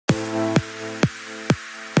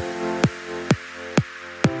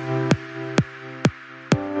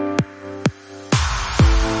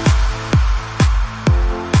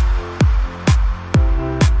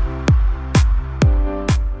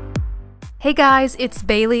Hey guys, it's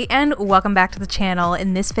Bailey and welcome back to the channel.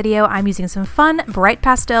 In this video, I'm using some fun, bright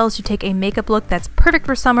pastels to take a makeup look that's perfect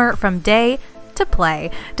for summer from day to play.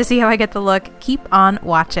 To see how I get the look, keep on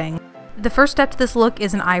watching. The first step to this look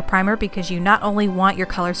is an eye primer because you not only want your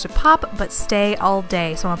colors to pop, but stay all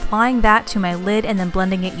day. So I'm applying that to my lid and then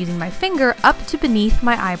blending it using my finger up to beneath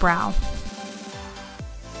my eyebrow.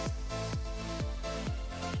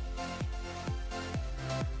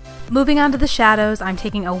 Moving on to the shadows, I'm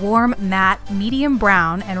taking a warm, matte, medium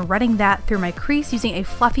brown and running that through my crease using a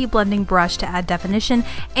fluffy blending brush to add definition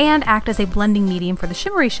and act as a blending medium for the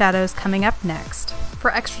shimmery shadows coming up next. For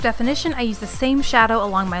extra definition, I use the same shadow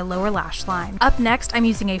along my lower lash line. Up next, I'm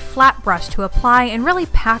using a flat brush to apply and really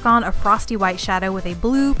pack on a frosty white shadow with a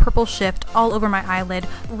blue-purple shift all over my eyelid,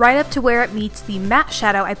 right up to where it meets the matte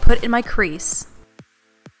shadow I put in my crease.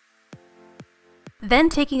 Then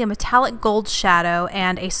taking a metallic gold shadow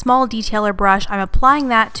and a small detailer brush, I'm applying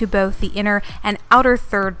that to both the inner and outer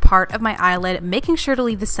third part of my eyelid, making sure to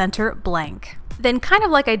leave the center blank. Then, kind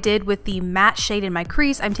of like I did with the matte shade in my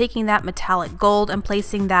crease, I'm taking that metallic gold and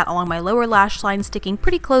placing that along my lower lash line, sticking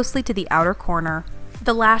pretty closely to the outer corner.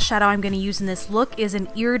 The last shadow I'm going to use in this look is an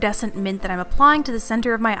iridescent mint that I'm applying to the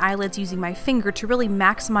center of my eyelids using my finger to really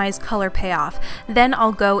maximize color payoff. Then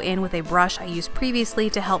I'll go in with a brush I used previously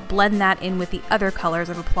to help blend that in with the other colors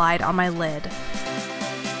I've applied on my lid.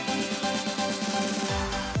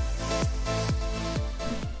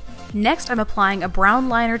 Next, I'm applying a brown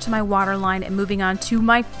liner to my waterline and moving on to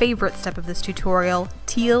my favorite step of this tutorial,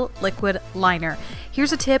 teal liquid liner.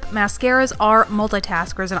 Here's a tip, mascaras are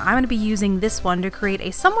multitaskers and I'm going to be using this one to create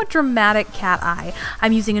a somewhat dramatic cat eye.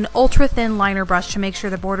 I'm using an ultra thin liner brush to make sure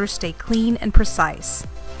the borders stay clean and precise.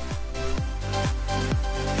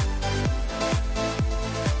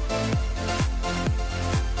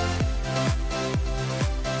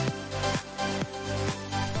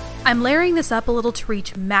 I'm layering this up a little to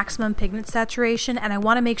reach maximum pigment saturation, and I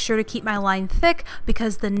want to make sure to keep my line thick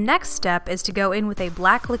because the next step is to go in with a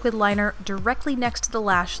black liquid liner directly next to the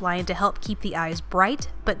lash line to help keep the eyes bright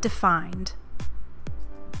but defined.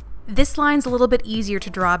 This line's a little bit easier to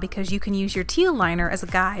draw because you can use your teal liner as a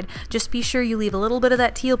guide. Just be sure you leave a little bit of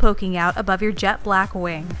that teal poking out above your jet black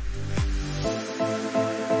wing.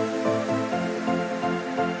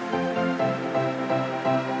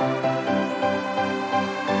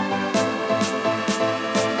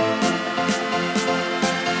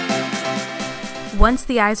 Once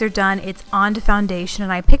the eyes are done, it's on to foundation,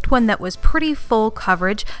 and I picked one that was pretty full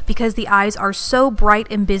coverage because the eyes are so bright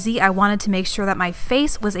and busy. I wanted to make sure that my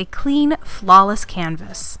face was a clean, flawless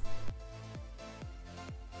canvas.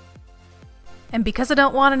 And because I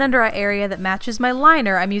don't want an under eye area that matches my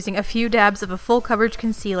liner, I'm using a few dabs of a full coverage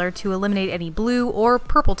concealer to eliminate any blue or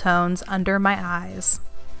purple tones under my eyes.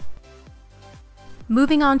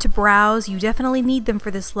 Moving on to brows, you definitely need them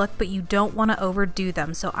for this look, but you don't want to overdo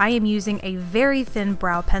them. So I am using a very thin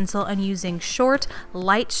brow pencil and using short,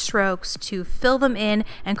 light strokes to fill them in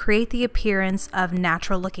and create the appearance of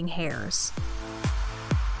natural looking hairs.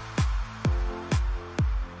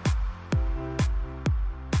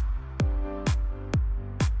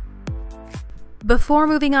 Before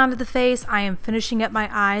moving on to the face, I am finishing up my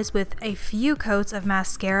eyes with a few coats of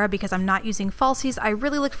mascara because I'm not using falsies. I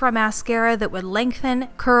really looked for a mascara that would lengthen,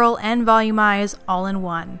 curl, and volumize all in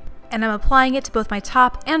one. And I'm applying it to both my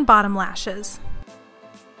top and bottom lashes.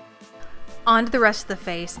 On to the rest of the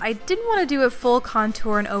face. I didn't want to do a full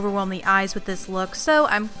contour and overwhelm the eyes with this look, so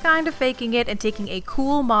I'm kind of faking it and taking a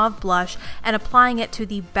cool mauve blush and applying it to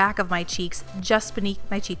the back of my cheeks, just beneath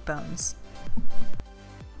my cheekbones.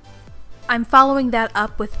 I'm following that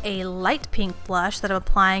up with a light pink blush that I'm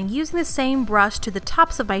applying using the same brush to the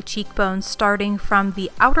tops of my cheekbones, starting from the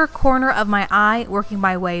outer corner of my eye, working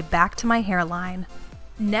my way back to my hairline.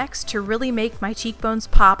 Next, to really make my cheekbones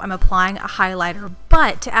pop, I'm applying a highlighter,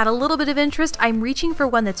 but to add a little bit of interest, I'm reaching for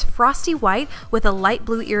one that's frosty white with a light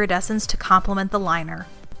blue iridescence to complement the liner.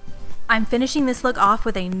 I'm finishing this look off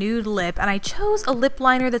with a nude lip, and I chose a lip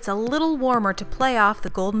liner that's a little warmer to play off the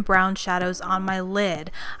golden brown shadows on my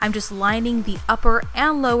lid. I'm just lining the upper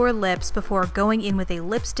and lower lips before going in with a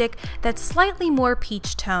lipstick that's slightly more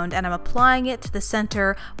peach toned, and I'm applying it to the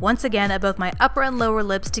center once again of both my upper and lower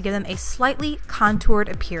lips to give them a slightly contoured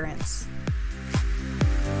appearance.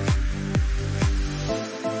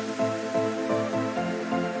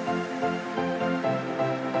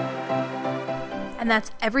 And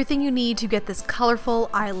that's everything you need to get this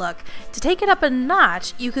colorful eye look. To take it up a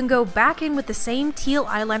notch, you can go back in with the same teal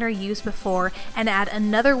eyeliner used before and add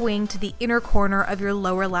another wing to the inner corner of your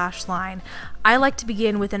lower lash line. I like to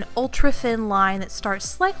begin with an ultra thin line that starts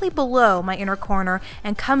slightly below my inner corner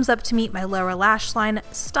and comes up to meet my lower lash line,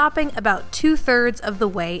 stopping about 2/3 of the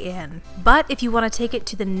way in. But if you want to take it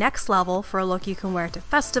to the next level for a look you can wear to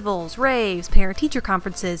festivals, raves, parent-teacher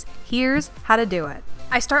conferences, here's how to do it.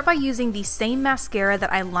 I start by using the same mascara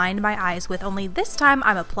that I lined my eyes with, only this time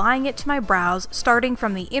I'm applying it to my brows, starting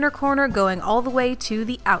from the inner corner going all the way to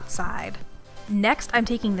the outside. Next, I'm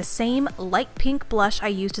taking the same light pink blush I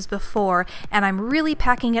used as before, and I'm really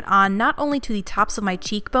packing it on not only to the tops of my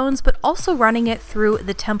cheekbones, but also running it through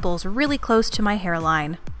the temples really close to my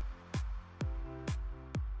hairline.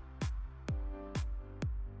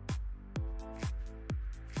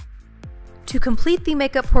 To complete the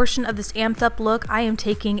makeup portion of this amped up look, I am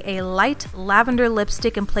taking a light lavender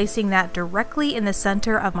lipstick and placing that directly in the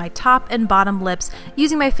center of my top and bottom lips,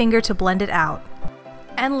 using my finger to blend it out.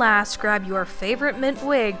 And last, grab your favorite mint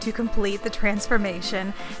wig to complete the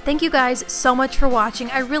transformation. Thank you guys so much for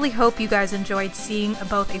watching. I really hope you guys enjoyed seeing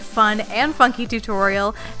both a fun and funky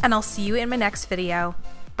tutorial, and I'll see you in my next video.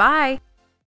 Bye!